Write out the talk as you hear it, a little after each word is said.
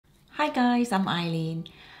Hi guys, I'm Eileen.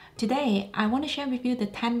 Today, I want to share with you the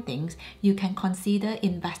 10 things you can consider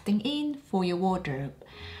investing in for your wardrobe.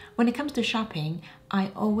 When it comes to shopping, I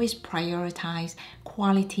always prioritize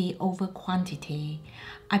quality over quantity.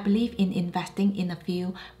 I believe in investing in a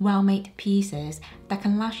few well-made pieces that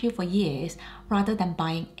can last you for years rather than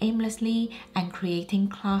buying aimlessly and creating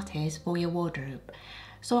clutters for your wardrobe.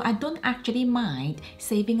 So I don't actually mind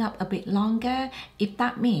saving up a bit longer if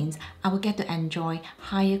that means I will get to enjoy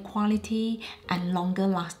higher quality and longer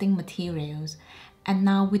lasting materials. And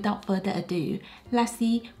now without further ado, let's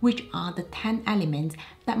see which are the 10 elements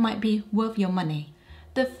that might be worth your money.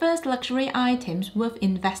 The first luxury items worth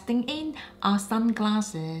investing in are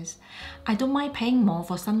sunglasses. I don't mind paying more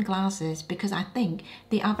for sunglasses because I think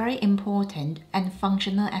they are very important and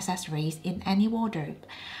functional accessories in any wardrobe.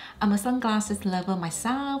 I'm a sunglasses lover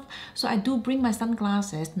myself, so I do bring my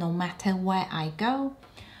sunglasses no matter where I go.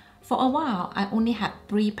 For a while, I only had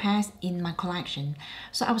 3 pairs in my collection,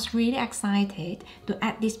 so I was really excited to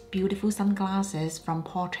add these beautiful sunglasses from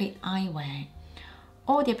Portrait Eyewear.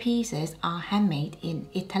 All their pieces are handmade in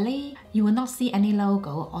Italy. You will not see any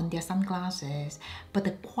logo on their sunglasses, but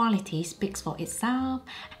the quality speaks for itself,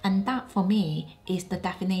 and that for me is the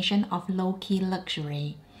definition of low-key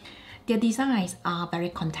luxury. Their designs are very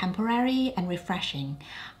contemporary and refreshing.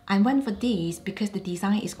 I went for these because the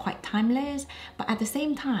design is quite timeless, but at the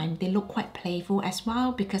same time they look quite playful as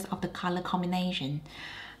well because of the color combination.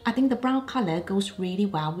 I think the brown color goes really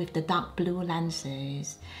well with the dark blue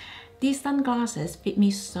lenses. These sunglasses fit me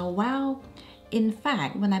so well. In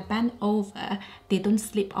fact, when I bend over, they don't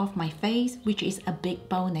slip off my face, which is a big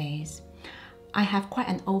bonus. I have quite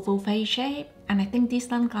an oval face shape, and I think these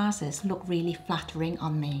sunglasses look really flattering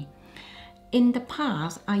on me. In the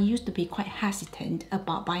past, I used to be quite hesitant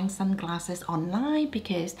about buying sunglasses online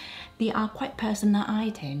because they are quite personal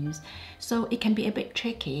items, so it can be a bit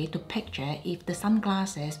tricky to picture if the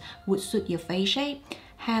sunglasses would suit your face shape,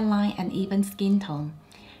 hairline, and even skin tone.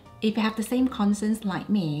 If you have the same concerns like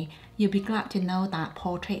me, you'll be glad to know that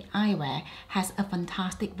Portrait Eyewear has a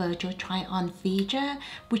fantastic virtual try-on feature,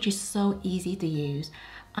 which is so easy to use.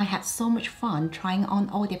 I had so much fun trying on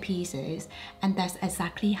all their pieces, and that's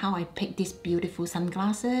exactly how I picked these beautiful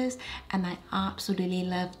sunglasses, and I absolutely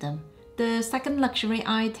love them. The second luxury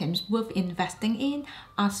items worth investing in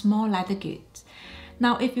are small leather goods.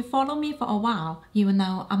 Now, if you follow me for a while, you will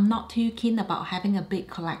know I'm not too keen about having a big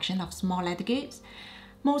collection of small leather goods.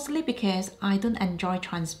 Mostly because I don't enjoy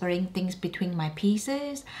transferring things between my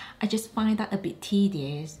pieces. I just find that a bit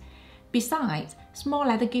tedious. Besides, small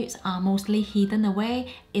leather goods are mostly hidden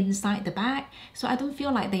away inside the bag, so I don't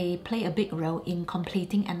feel like they play a big role in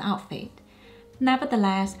completing an outfit.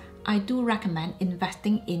 Nevertheless, I do recommend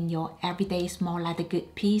investing in your everyday small leather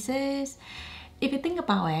good pieces. If you think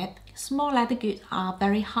about it, small leather goods are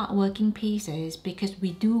very hard-working pieces because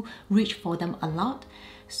we do reach for them a lot.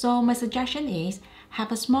 So my suggestion is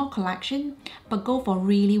have a small collection, but go for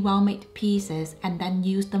really well-made pieces and then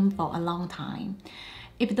use them for a long time.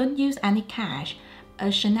 If you don't use any cash, a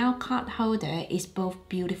Chanel card holder is both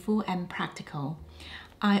beautiful and practical.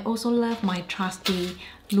 I also love my trusty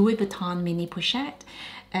Louis Vuitton mini pochette.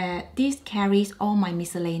 This carries all my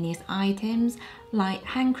miscellaneous items like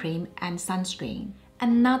hand cream and sunscreen.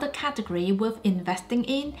 Another category worth investing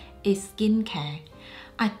in is skincare.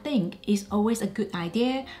 I think it's always a good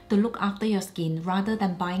idea to look after your skin rather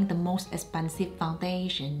than buying the most expensive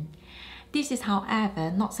foundation. This is,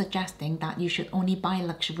 however, not suggesting that you should only buy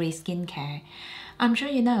luxury skincare. I'm sure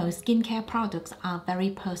you know skincare products are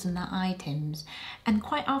very personal items, and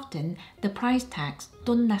quite often the price tags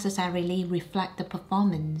don't necessarily reflect the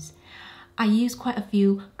performance. I use quite a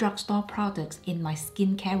few drugstore products in my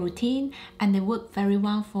skincare routine, and they work very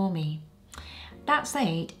well for me. That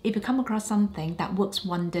said, if you come across something that works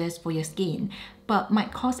wonders for your skin but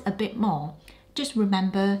might cost a bit more, just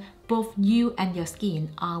remember both you and your skin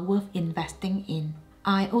are worth investing in.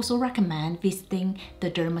 I also recommend visiting the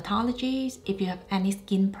dermatologist if you have any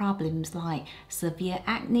skin problems like severe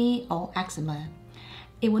acne or eczema.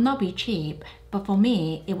 It will not be cheap, but for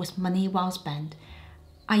me, it was money well spent.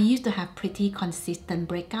 I used to have pretty consistent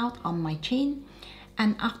breakout on my chin,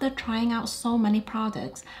 and after trying out so many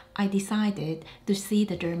products, I decided to see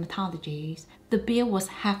the dermatologist. The bill was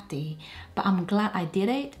hefty, but I'm glad I did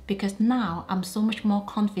it because now I'm so much more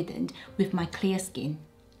confident with my clear skin.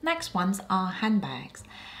 Next ones are handbags.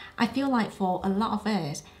 I feel like for a lot of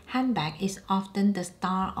us, handbag is often the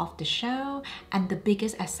star of the show and the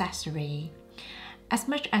biggest accessory. As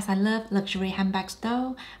much as I love luxury handbags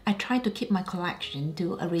though, I try to keep my collection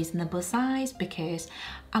to a reasonable size because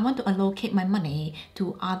I want to allocate my money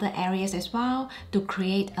to other areas as well to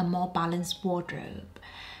create a more balanced wardrobe.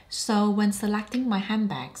 So when selecting my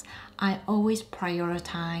handbags, I always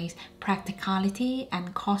prioritize practicality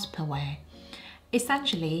and cost per wear.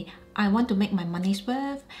 Essentially, I want to make my money's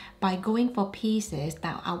worth by going for pieces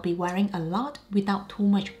that I'll be wearing a lot without too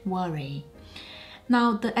much worry.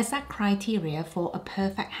 Now, the exact criteria for a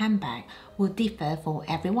perfect handbag will differ for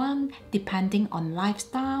everyone depending on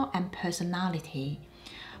lifestyle and personality.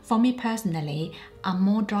 For me personally, I'm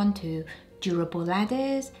more drawn to durable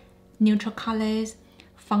leathers, neutral colors,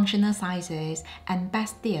 functional sizes, and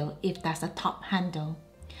best deal if there's a top handle.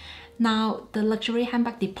 Now, the luxury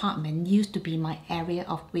handbag department used to be my area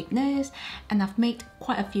of weakness, and I've made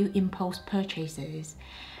quite a few impulse purchases.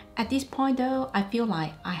 At this point though, I feel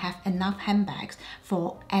like I have enough handbags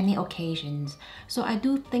for any occasions, so I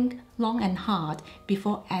do think long and hard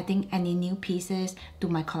before adding any new pieces to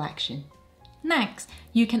my collection. Next,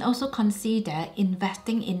 you can also consider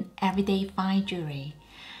investing in everyday fine jewelry.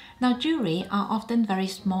 Now, jewelry are often very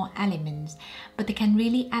small elements, but they can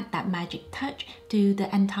really add that magic touch to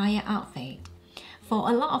the entire outfit. For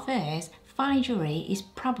a lot of us, fine jewelry is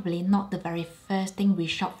probably not the very first thing we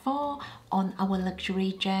shop for on our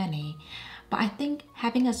luxury journey. But I think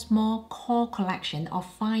having a small core collection of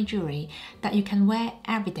fine jewelry that you can wear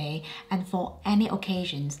every day and for any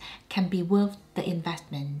occasions can be worth the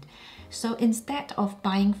investment. So instead of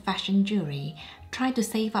buying fashion jewelry, try to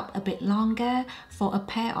save up a bit longer for a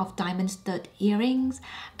pair of diamond stud earrings,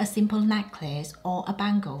 a simple necklace, or a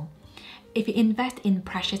bangle. If you invest in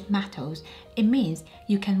precious metals, it means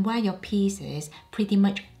you can wear your pieces pretty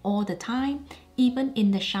much all the time, even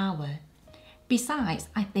in the shower. Besides,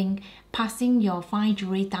 I think passing your fine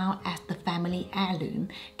jewelry down as the family heirloom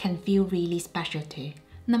can feel really special too.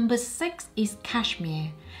 Number 6 is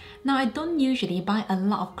cashmere. Now, I don't usually buy a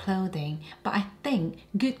lot of clothing, but I think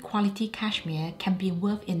good quality cashmere can be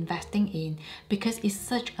worth investing in because it's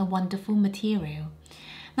such a wonderful material.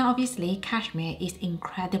 Now, obviously, cashmere is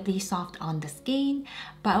incredibly soft on the skin,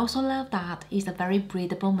 but I also love that it's a very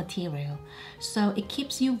breathable material. So it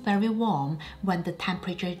keeps you very warm when the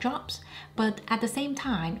temperature drops, but at the same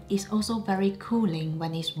time, it's also very cooling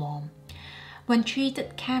when it's warm. When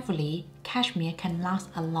treated carefully, cashmere can last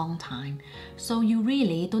a long time, so you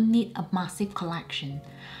really don't need a massive collection.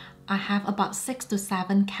 I have about 6 to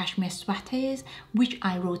 7 cashmere sweaters, which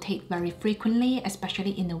I rotate very frequently,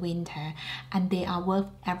 especially in the winter, and they are worth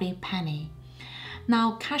every penny.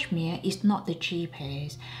 Now, cashmere is not the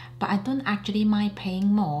cheapest, but I don't actually mind paying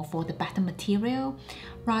more for the better material,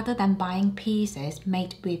 rather than buying pieces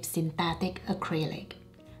made with synthetic acrylic.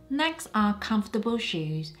 Next are comfortable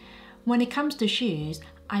shoes. When it comes to shoes,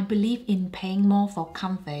 I believe in paying more for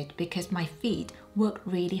comfort because my feet work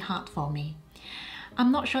really hard for me.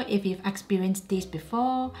 I'm not sure if you've experienced this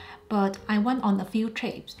before, but I went on a few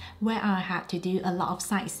trips where I had to do a lot of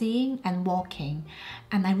sightseeing and walking,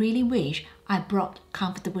 and I really wish I brought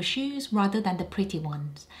comfortable shoes rather than the pretty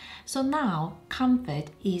ones. So now, comfort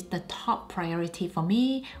is the top priority for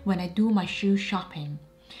me when I do my shoe shopping.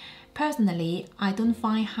 Personally, I don't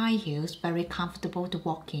find high heels very comfortable to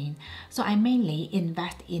walk in, so I mainly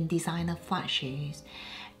invest in designer flat shoes.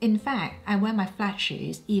 In fact, I wear my flat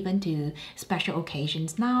shoes even to special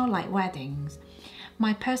occasions now, like weddings.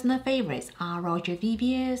 My personal favorites are Roger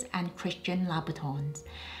Vivier's and Christian Louboutins.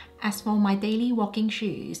 As for my daily walking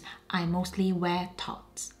shoes, I mostly wear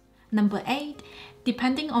Tots. Number 8,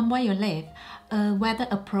 depending on where you live, a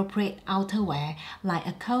weather-appropriate outerwear like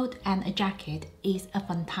a coat and a jacket is a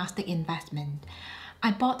fantastic investment.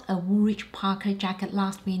 I bought a Woolrich Parker jacket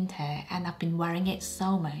last winter and I've been wearing it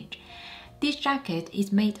so much. This jacket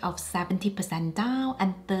is made of 70% down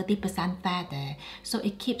and 30% feather, so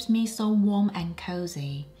it keeps me so warm and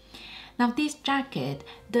cozy. Now, this jacket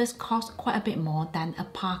does cost quite a bit more than a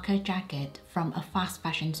Parker jacket from a fast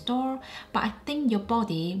fashion store, but I think your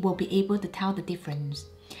body will be able to tell the difference.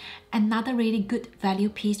 Another really good value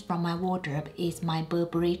piece from my wardrobe is my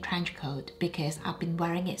Burberry trench coat because I've been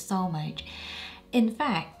wearing it so much. In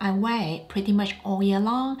fact, I wear it pretty much all year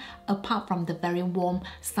long, apart from the very warm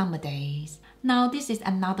summer days. Now, this is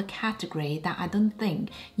another category that I don't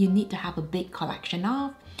think you need to have a big collection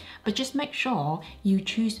of, but just make sure you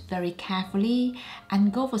choose very carefully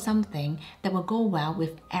and go for something that will go well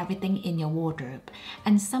with everything in your wardrobe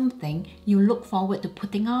and something you look forward to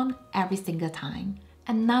putting on every single time.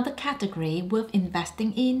 Another category worth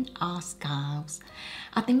investing in are scarves.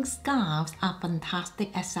 I think scarves are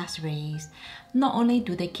fantastic accessories. Not only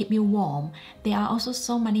do they keep you warm, there are also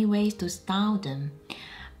so many ways to style them.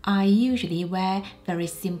 I usually wear very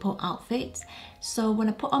simple outfits, so when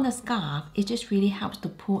I put on a scarf, it just really helps to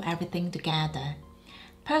pull everything together.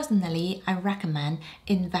 Personally, I recommend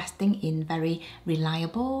investing in very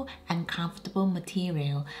reliable and comfortable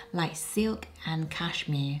material like silk and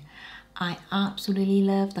cashmere. I absolutely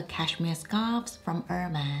love the cashmere scarves from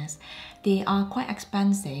Hermes. They are quite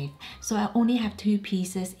expensive, so I only have 2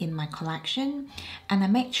 pieces in my collection, and I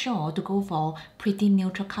make sure to go for pretty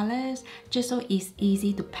neutral colors just so it's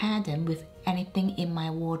easy to pair them with anything in my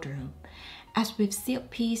wardrobe. As with silk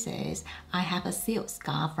pieces, I have a silk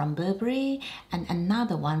scarf from Burberry and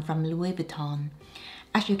another one from Louis Vuitton.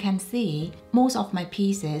 As you can see, most of my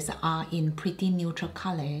pieces are in pretty neutral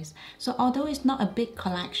colors. So although it's not a big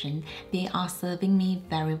collection, they are serving me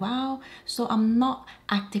very well. So I'm not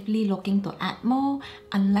actively looking to add more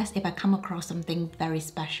unless if I come across something very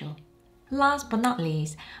special. Last but not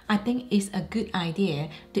least, I think it's a good idea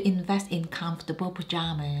to invest in comfortable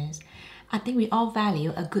pajamas. I think we all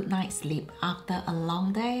value a good night's sleep after a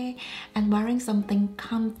long day, and wearing something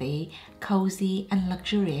comfy, cozy and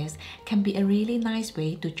luxurious can be a really nice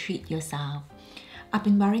way to treat yourself. I've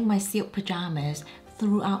been wearing my silk pajamas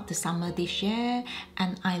throughout the summer this year,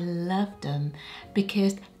 and I love them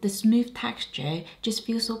because the smooth texture just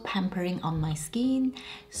feels so pampering on my skin.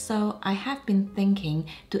 So I have been thinking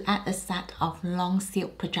to add a set of long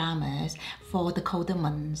silk pajamas for the colder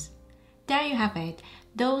months. There you have it.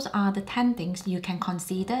 Those are the 10 things you can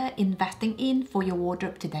consider investing in for your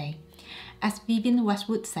wardrobe today. As Vivienne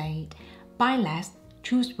Westwood said, buy less,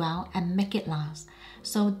 choose well, and make it last.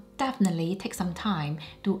 So definitely take some time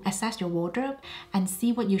to assess your wardrobe and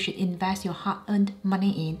see what you should invest your hard-earned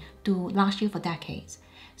money in to last you for decades.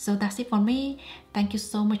 So that's it for me. Thank you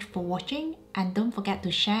so much for watching, and don't forget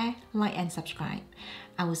to share, like, and subscribe.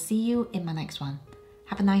 I will see you in my next one.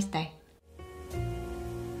 Have a nice day.